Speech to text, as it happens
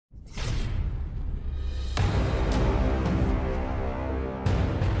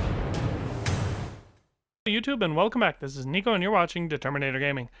YouTube, and welcome back. This is Nico, and you're watching Determinator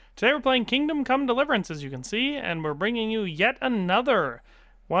Gaming. Today we're playing Kingdom Come Deliverance, as you can see, and we're bringing you yet another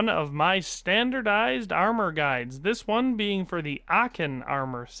one of my standardized armor guides, this one being for the Aachen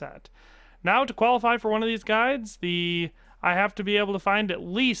armor set. Now, to qualify for one of these guides, I have to be able to find at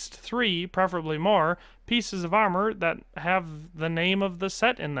least 3, preferably more, pieces of armor that have the name of the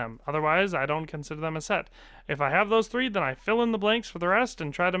set in them. Otherwise, I don't consider them a set. If I have those 3, then I fill in the blanks for the rest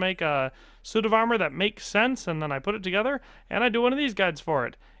and try to make a suit of armor that makes sense, and then I put it together, and I do one of these guides for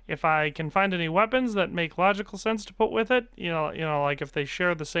it. If I can find any weapons that make logical sense to put with it, you know, like if they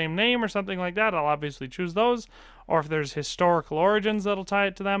share the same name or something like that, I'll obviously choose those. Or if there's historical origins that'll tie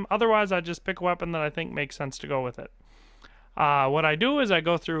it to them. Otherwise, I just pick a weapon that I think makes sense to go with it. What I do is I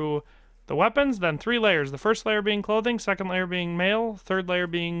go through the weapons, then 3 layers. The first layer being clothing, second layer being mail, third layer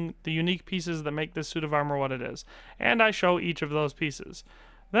being the unique pieces that make this suit of armor what it is. And I show each of those pieces.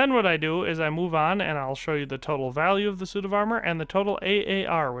 Then what I do is I move on and I'll show you the total value of the suit of armor and the total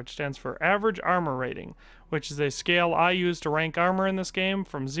AAR, which stands for Average Armor Rating, which is a scale I use to rank armor in this game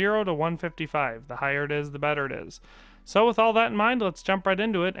from 0 to 155. The higher it is, the better it is. So with all that in mind, let's jump right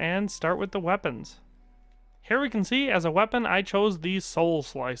into it and start with the weapons. Here we can see, as a weapon, I chose the Soul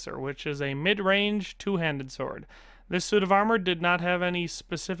Slicer, which is a mid-range two-handed sword. This suit of armor did not have any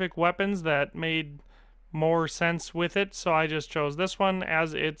specific weapons that made more sense with it, so I just chose this one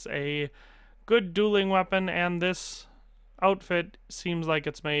as it's a good dueling weapon, and this outfit seems like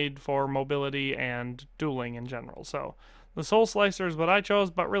it's made for mobility and dueling in general. So the Soul Slicer is what I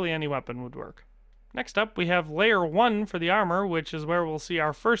chose, but really any weapon would work. Next up, we have layer 1 for the armor, which is where we'll see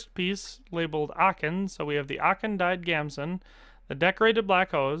our first piece labeled Aachen. So we have the Aachen dyed gamson, the decorated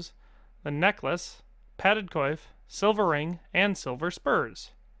black hose, the necklace, padded coif, silver ring, and silver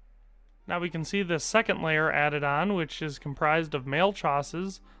spurs. Now we can see the second layer added on, which is comprised of mail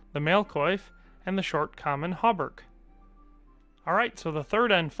chausses, the mail coif, and the short common hauberk. Alright, so the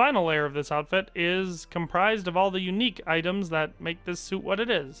third and final layer of this outfit is comprised of all the unique items that make this suit what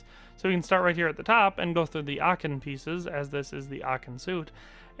it is. So we can start right here at the top and go through the Aachen pieces, as this is the Aachen suit,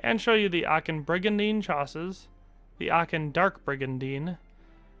 and show you the Aachen brigandine chausses, the Aachen dark brigandine,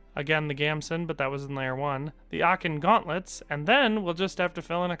 again the gamson, but that was in layer 1, the Aachen gauntlets, and then we'll just have to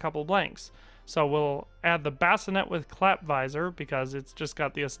fill in a couple blanks. So we'll add the bassinet with clap visor, because it's just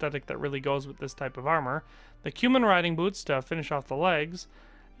got the aesthetic that really goes with this type of armor, the cumin riding boots to finish off the legs,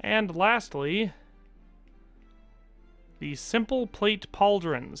 and lastly, the simple plate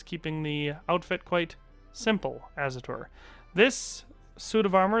pauldrons, keeping the outfit quite simple, as it were. This suit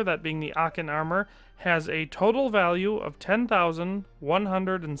of armor, that being the Aachen armor, has a total value of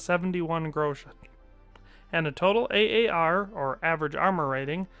 10,171 groschen, and a total AAR, or average armor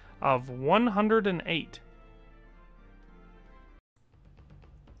rating, of 108.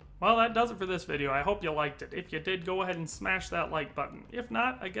 Well, that does it for this video. I hope you liked it. If you did, go ahead and smash that like button. If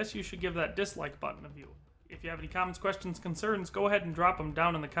not, I guess you should give that dislike button a view. If you have any comments, questions, concerns, go ahead and drop them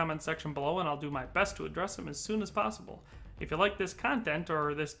down in the comments section below, and I'll do my best to address them as soon as possible. If you like this content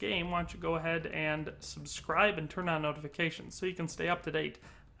or this game, why don't you go ahead and subscribe and turn on notifications so you can stay up to date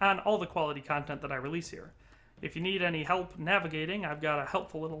on all the quality content that I release here. If you need any help navigating, I've got a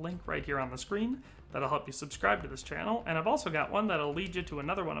helpful little link right here on the screen that'll help you subscribe to this channel, and I've also got one that'll lead you to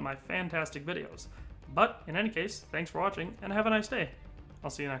another one of my fantastic videos. But in any case, thanks for watching, and have a nice day. I'll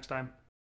see you next time.